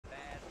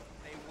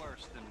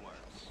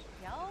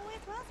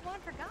one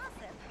for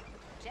gossip.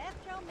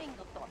 Jethro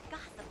Minglethorpe.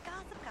 Gossip,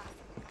 gossip, gossip.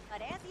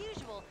 But as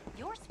usual,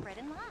 you're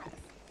spreading lies.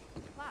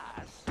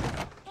 Lies?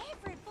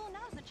 Every fool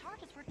knows the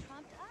charges were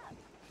trumped up.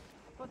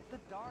 But the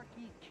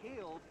darky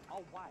killed a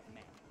white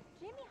man.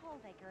 Jimmy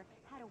Holdacre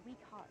had a weak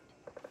heart.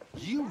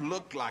 You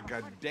look like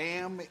a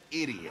damn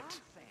idiot.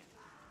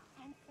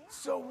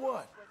 So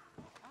what?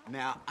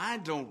 Now, I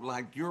don't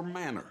like your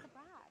manner.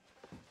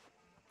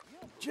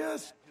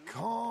 Just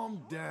calm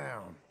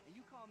down.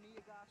 You call me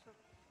a gossip?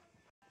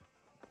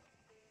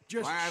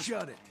 Just Last-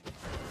 shut it.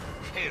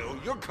 Hell,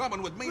 you're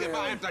coming with me if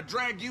I have to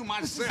drag you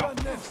This is myself.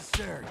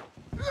 unnecessary.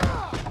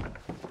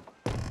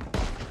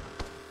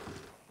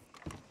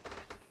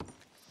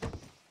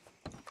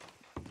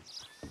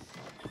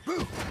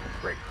 Boo!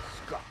 Great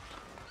Scott.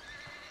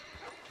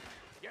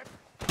 Yep.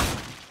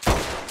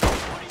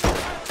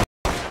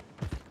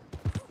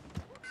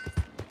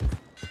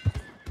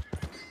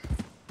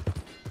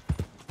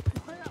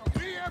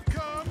 We have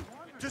come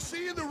to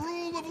see the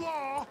rule of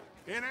law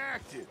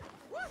enacted.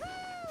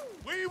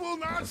 We will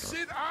not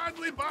sit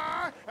idly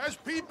by as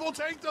people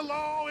take the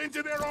law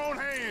into their own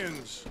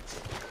hands.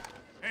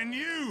 And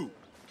you,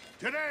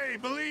 today,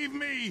 believe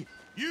me,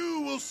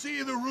 you will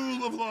see the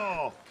rule of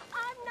law.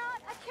 I'm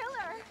not a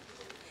killer.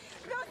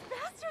 Those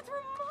bastards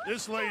were monsters.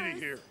 This lady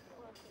here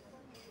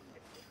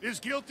is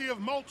guilty of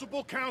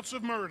multiple counts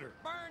of murder,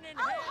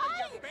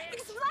 Hey!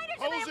 Explain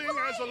it to me, posing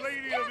as a please!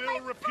 lady Get of me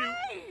ill repute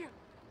free!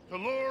 to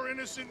lure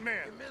innocent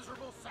men,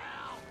 Miserable Sal.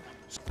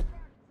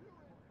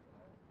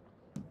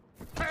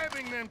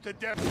 stabbing them to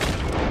death.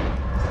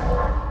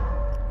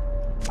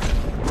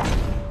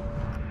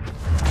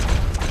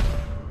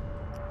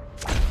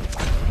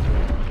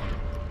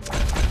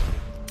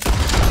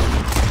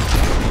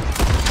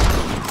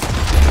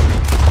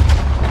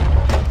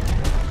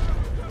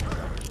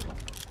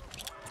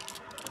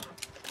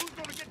 Who's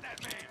gonna get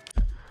that man?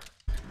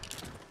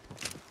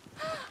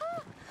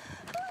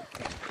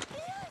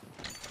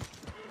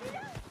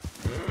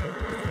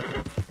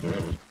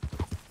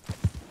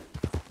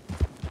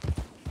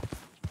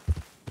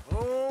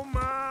 Oh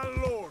my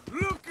lord,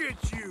 look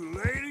at you,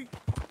 lady.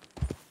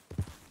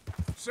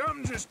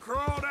 Something just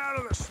crawled out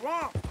of the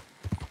swamp.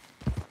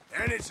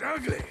 And it's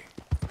ugly.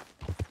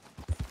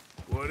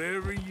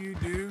 Whatever you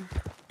do,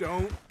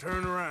 don't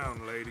turn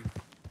around, lady.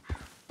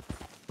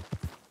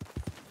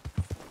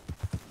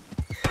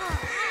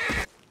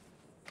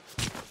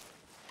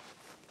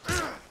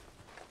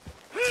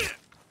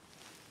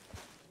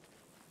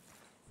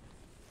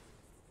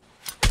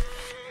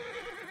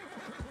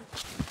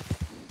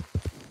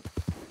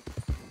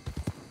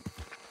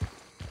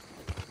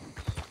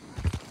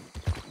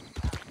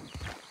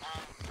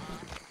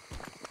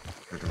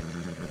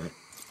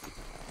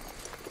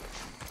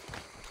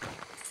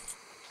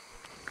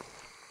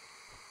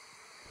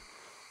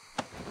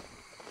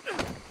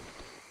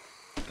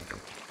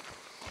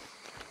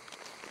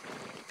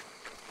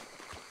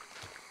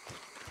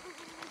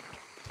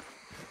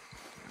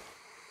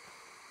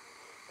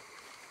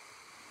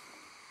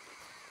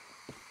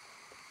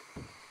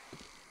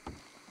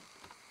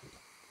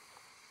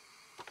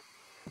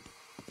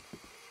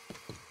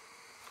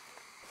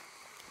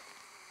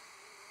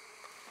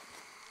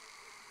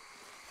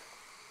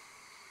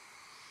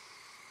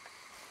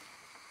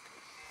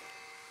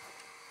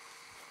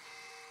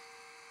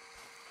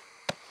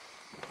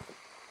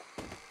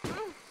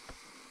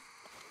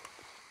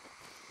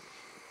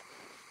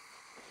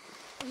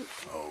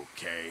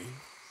 Okay.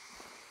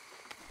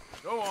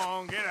 Go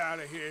on, get out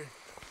of here.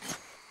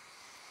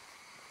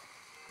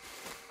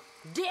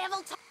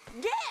 Devil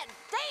Get!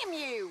 Damn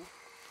you!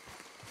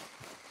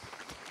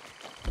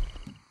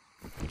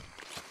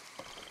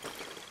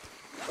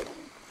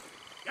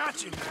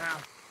 Got you now.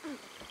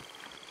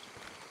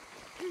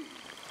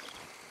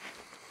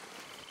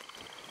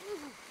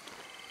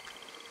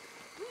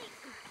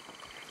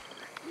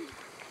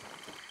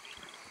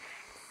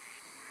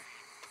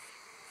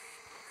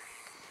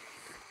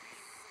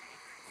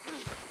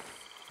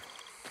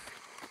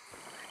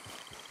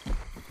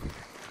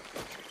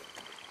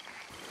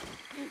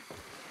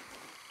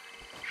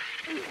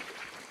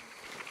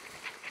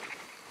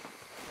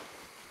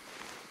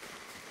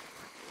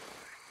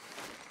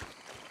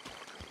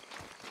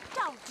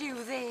 Don't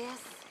do this.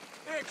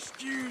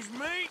 Excuse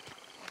me?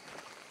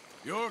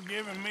 You're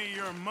giving me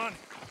your money.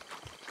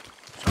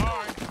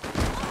 Sorry,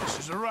 this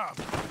is a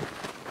robbery.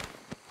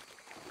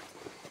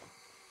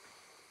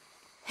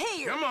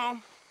 Here! Come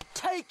on.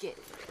 Take it!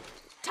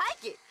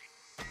 Take it!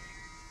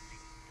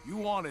 You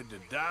wanted to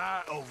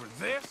die over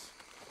this?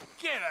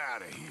 Get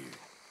out of here.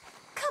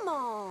 Come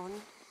on.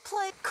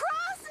 Play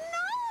cross,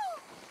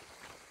 no!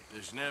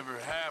 This never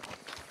happened.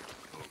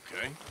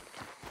 Okay.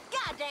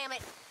 God damn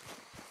it!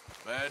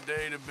 Bad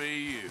day to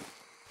be you.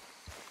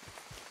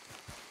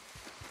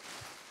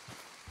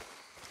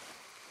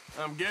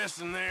 I'm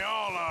guessing they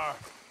all are.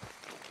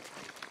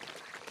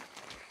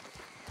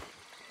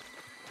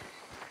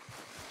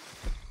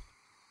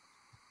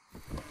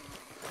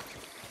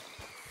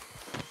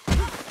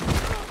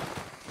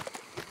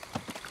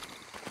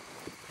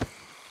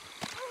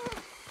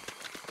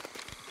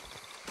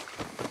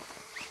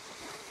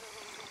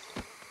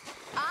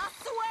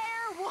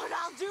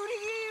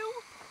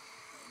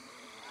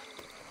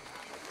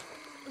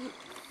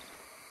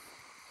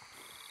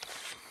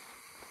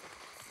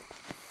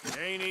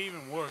 Ain't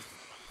even worth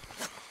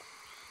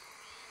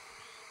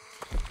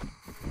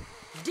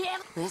it.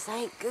 Damn, this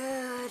ain't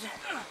good.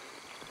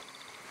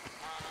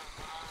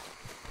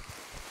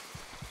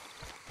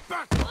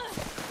 Back!